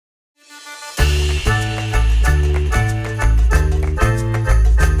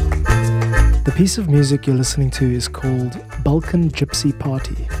The piece of music you're listening to is called Balkan Gypsy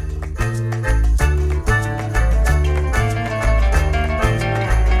Party.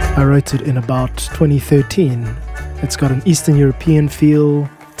 I wrote it in about 2013. It's got an Eastern European feel,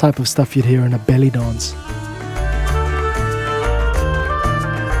 type of stuff you'd hear in a belly dance.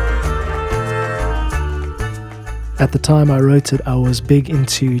 At the time I wrote it, I was big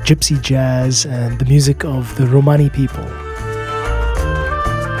into gypsy jazz and the music of the Romani people.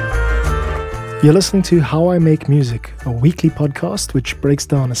 You're listening to How I Make Music, a weekly podcast which breaks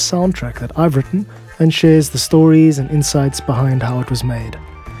down a soundtrack that I've written and shares the stories and insights behind how it was made.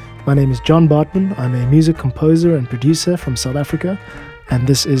 My name is John Bartmann. I'm a music composer and producer from South Africa, and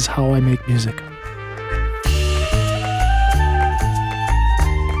this is How I Make Music.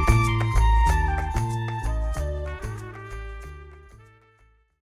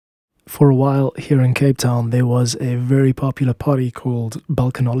 For a while here in Cape Town, there was a very popular party called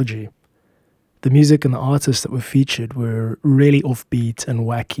Balkanology. The music and the artists that were featured were really offbeat and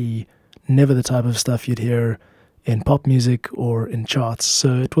wacky, never the type of stuff you'd hear in pop music or in charts.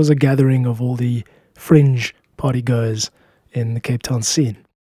 So it was a gathering of all the fringe partygoers in the Cape Town scene.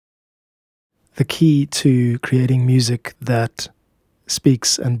 The key to creating music that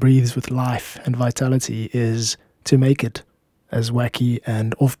speaks and breathes with life and vitality is to make it as wacky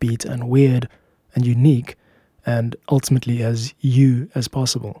and offbeat and weird and unique and ultimately as you as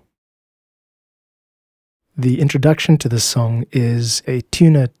possible. The introduction to this song is a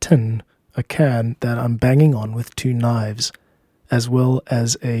tuna tin, a can that I'm banging on with two knives, as well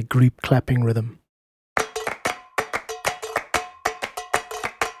as a group clapping rhythm.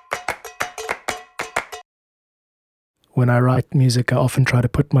 When I write music, I often try to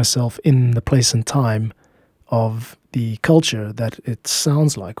put myself in the place and time of the culture that it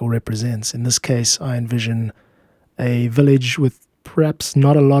sounds like or represents. In this case, I envision a village with perhaps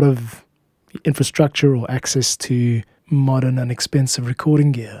not a lot of infrastructure or access to modern and expensive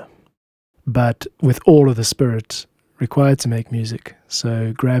recording gear, but with all of the spirit required to make music.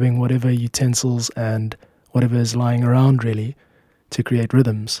 So grabbing whatever utensils and whatever is lying around really to create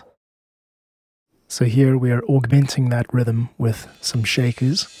rhythms. So here we are augmenting that rhythm with some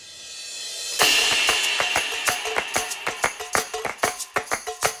shakers.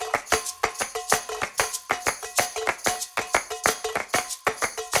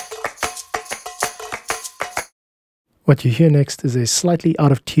 What you hear next is a slightly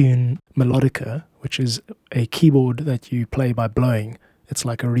out-of-tune melodica, which is a keyboard that you play by blowing. It's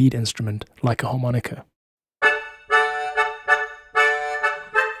like a reed instrument, like a harmonica.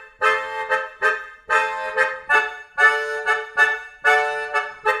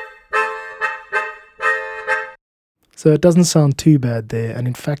 So it doesn't sound too bad there, and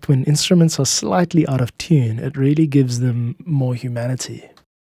in fact when instruments are slightly out of tune, it really gives them more humanity.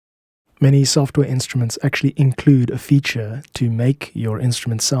 Many software instruments actually include a feature to make your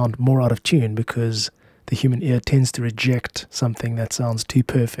instrument sound more out of tune because the human ear tends to reject something that sounds too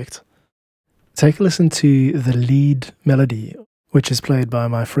perfect. Take a listen to the lead melody, which is played by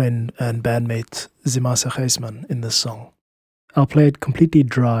my friend and bandmate Bartmann in this song. I'll play it completely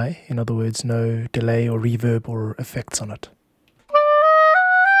dry, in other words, no delay or reverb or effects on it.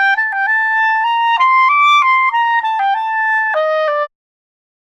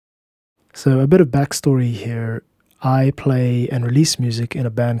 So a bit of backstory here. I play and release music in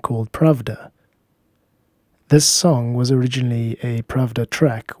a band called Pravda. This song was originally a Pravda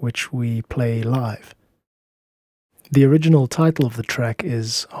track, which we play live. The original title of the track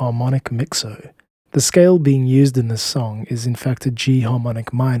is Harmonic Mixo. The scale being used in this song is in fact a G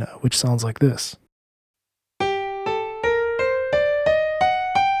harmonic minor, which sounds like this.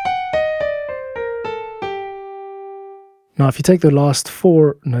 Now, if you take the last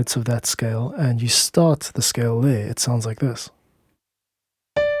four notes of that scale and you start the scale there, it sounds like this.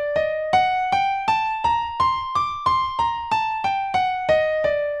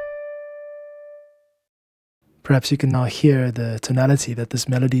 Perhaps you can now hear the tonality that this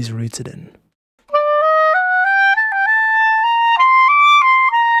melody is rooted in.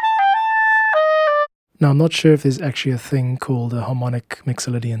 Now, I'm not sure if there's actually a thing called a harmonic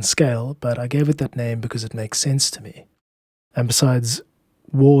mixolydian scale, but I gave it that name because it makes sense to me. And besides,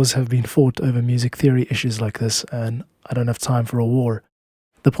 wars have been fought over music theory issues like this, and I don't have time for a war.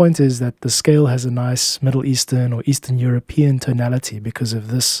 The point is that the scale has a nice Middle Eastern or Eastern European tonality because of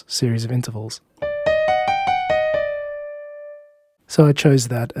this series of intervals. So I chose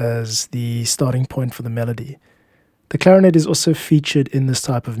that as the starting point for the melody. The clarinet is also featured in this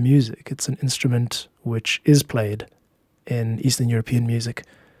type of music. It's an instrument which is played in Eastern European music.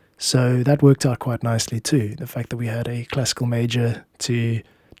 So that worked out quite nicely too, the fact that we had a classical major to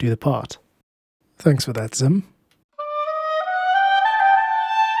do the part. Thanks for that, Zim.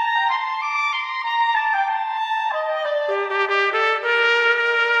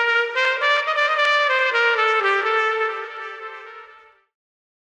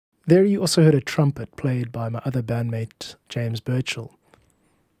 There you also heard a trumpet played by my other bandmate, James Birchall.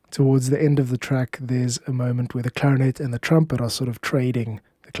 Towards the end of the track, there's a moment where the clarinet and the trumpet are sort of trading,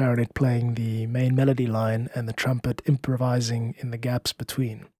 the clarinet playing the main melody line and the trumpet improvising in the gaps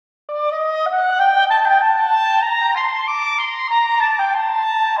between.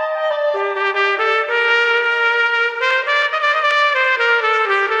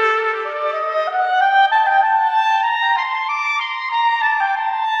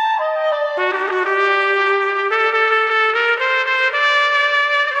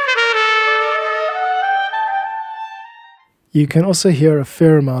 You can also hear a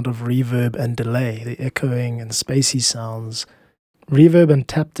fair amount of reverb and delay, the echoing and spacey sounds. Reverb and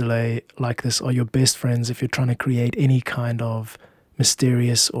tap delay like this are your best friends if you're trying to create any kind of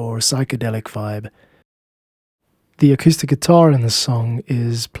mysterious or psychedelic vibe. The acoustic guitar in this song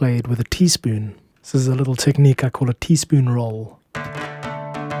is played with a teaspoon. This is a little technique I call a teaspoon roll.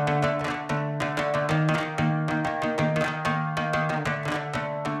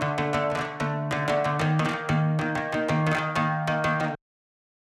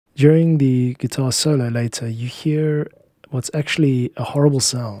 During the guitar solo later, you hear what's actually a horrible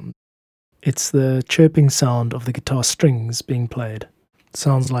sound. It's the chirping sound of the guitar strings being played. It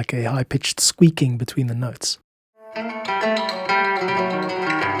sounds like a high-pitched squeaking between the notes.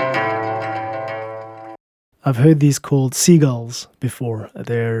 I've heard these called seagulls before.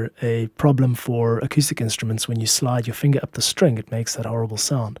 They're a problem for acoustic instruments. When you slide your finger up the string, it makes that horrible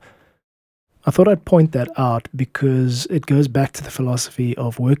sound. I thought I'd point that out because it goes back to the philosophy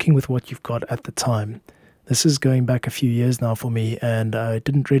of working with what you've got at the time. This is going back a few years now for me, and I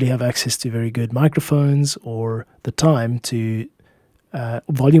didn't really have access to very good microphones or the time to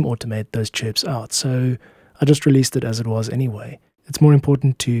volume automate those chirps out. So I just released it as it was anyway. It's more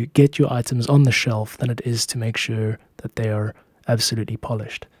important to get your items on the shelf than it is to make sure that they are absolutely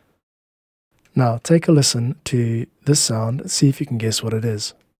polished. Now take a listen to this sound and see if you can guess what it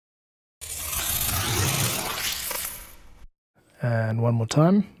is. And one more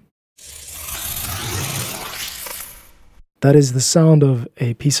time. That is the sound of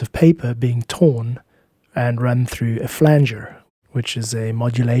a piece of paper being torn and run through a flanger, which is a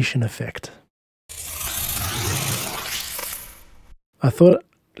modulation effect. I thought,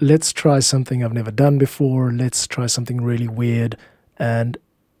 let's try something I've never done before. Let's try something really weird and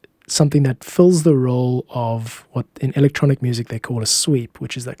something that fills the role of what in electronic music they call a sweep,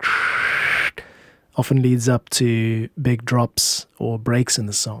 which is that often leads up to big drops or breaks in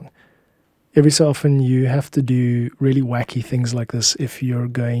the song. Every so often you have to do really wacky things like this if you're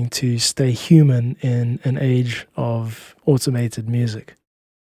going to stay human in an age of automated music.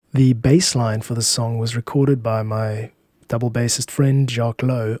 The bass line for the song was recorded by my double bassist friend Jacques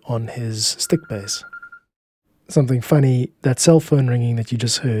Lowe on his stick bass. Something funny, that cell phone ringing that you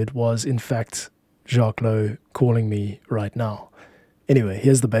just heard was in fact Jacques Lowe calling me right now. Anyway,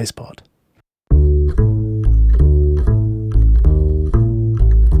 here's the bass part.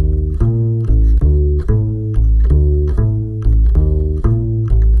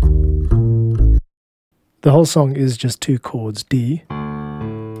 The whole song is just two chords, D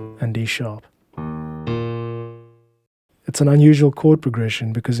and D sharp. It's an unusual chord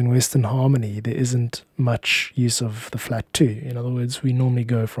progression because in Western harmony there isn't much use of the flat 2. In other words, we normally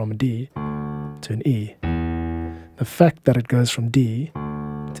go from a D to an E. The fact that it goes from D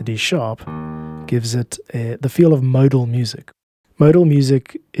to D sharp gives it the feel of modal music. Modal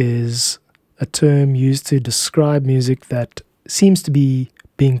music is a term used to describe music that seems to be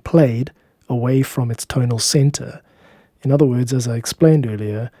being played away from its tonal center. In other words, as I explained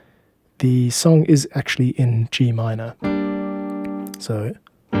earlier, the song is actually in G minor. So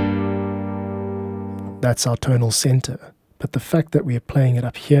that's our tonal center. But the fact that we are playing it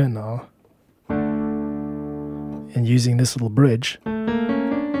up here now and using this little bridge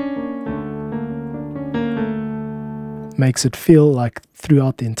makes it feel like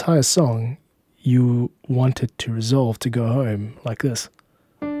throughout the entire song you want it to resolve to go home like this.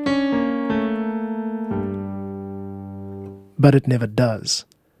 But it never does.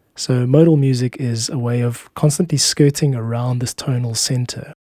 So modal music is a way of constantly skirting around this tonal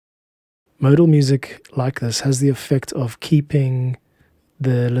center. Modal music like this has the effect of keeping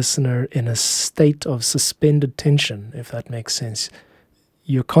the listener in a state of suspended tension, if that makes sense.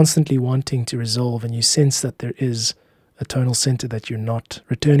 You're constantly wanting to resolve and you sense that there is a tonal center that you're not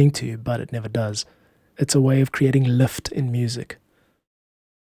returning to, but it never does. It's a way of creating lift in music.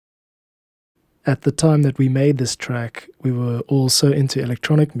 At the time that we made this track, we were all so into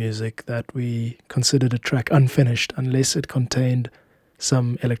electronic music that we considered a track unfinished unless it contained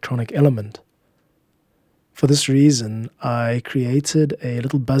some electronic element. For this reason, I created a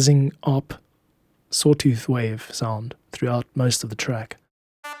little buzzing ARP sawtooth wave sound throughout most of the track.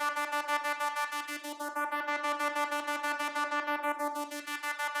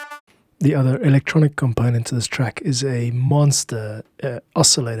 The other electronic component to this track is a monster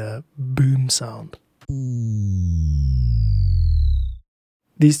oscillator boom sound.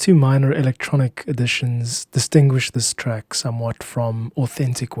 These two minor electronic additions distinguish this track somewhat from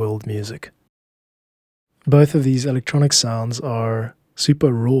authentic world music. Both of these electronic sounds are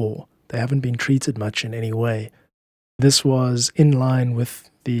super raw. They haven't been treated much in any way. This was in line with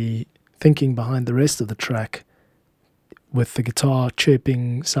the thinking behind the rest of the track, with the guitar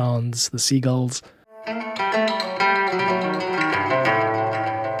chirping sounds, the seagulls,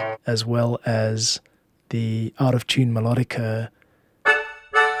 as well as the out-of-tune melodica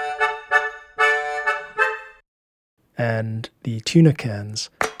and the tuner cans.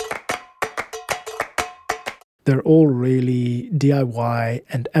 They're all really DIY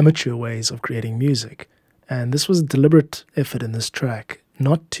and amateur ways of creating music. And this was a deliberate effort in this track,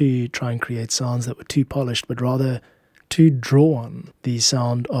 not to try and create sounds that were too polished, but rather to draw on the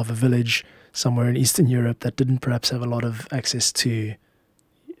sound of a village somewhere in Eastern Europe that didn't perhaps have a lot of access to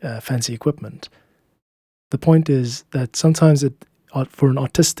fancy equipment. The point is that sometimes for an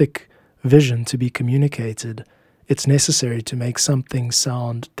artistic vision to be communicated, it's necessary to make something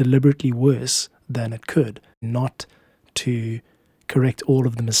sound deliberately worse than it could, not to correct all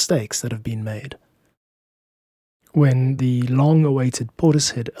of the mistakes that have been made. When the long-awaited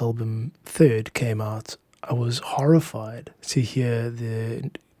Portishead album Third came out, I was horrified to hear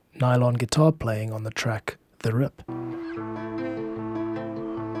the nylon guitar playing on the track The Rip.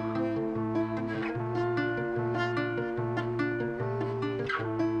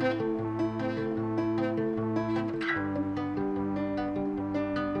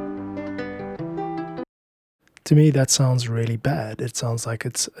 To me, that sounds really bad. It sounds like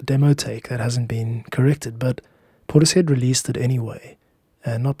it's a demo take that hasn't been corrected, but Portishead released it anyway.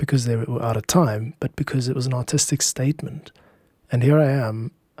 And not because they were out of time, but because it was an artistic statement. And here I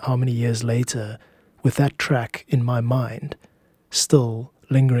am, how many years later, with that track in my mind, still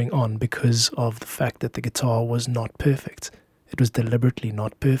lingering on because of the fact that the guitar was not perfect. It was deliberately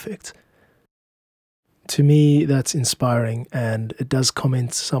not perfect. To me, that's inspiring, and it does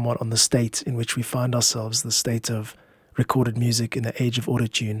comment somewhat on the state in which we find ourselves, the state of recorded music in the age of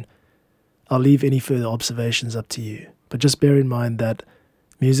autotune. I'll leave any further observations up to you, but just bear in mind that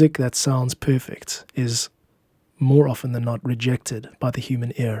music that sounds perfect is more often than not rejected by the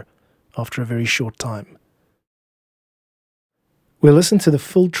human ear after a very short time. We'll listen to the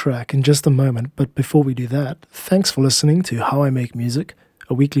full track in just a moment, but before we do that, thanks for listening to How I Make Music,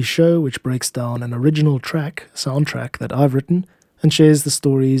 a weekly show which breaks down an original soundtrack that I've written, and shares the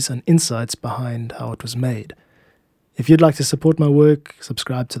stories and insights behind how it was made. If you'd like to support my work,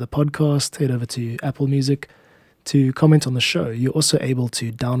 subscribe to the podcast, head over to Apple Music. To comment on the show, you're also able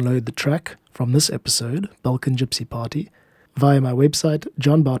to download the track from this episode, Balkan Gypsy Party, via my website,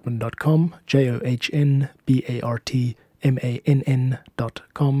 johnbartmann.com,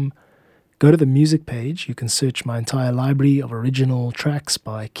 JOHNBARTMANN.com. Go to the music page. You can search my entire library of original tracks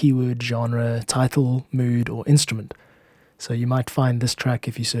by keyword, genre, title, mood, or instrument. So you might find this track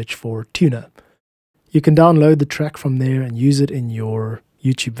if you search for tuner. You can download the track from there and use it in your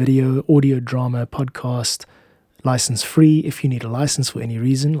YouTube video, audio drama, podcast, license free. If you need a license for any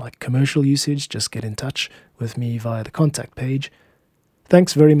reason, like commercial usage, just get in touch with me via the contact page.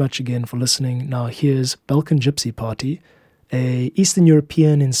 Thanks very much again for listening. Now here's Balkan Gypsy Party, a Eastern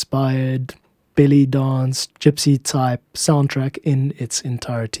European inspired belly dance gypsy type soundtrack in its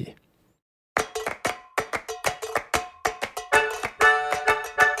entirety.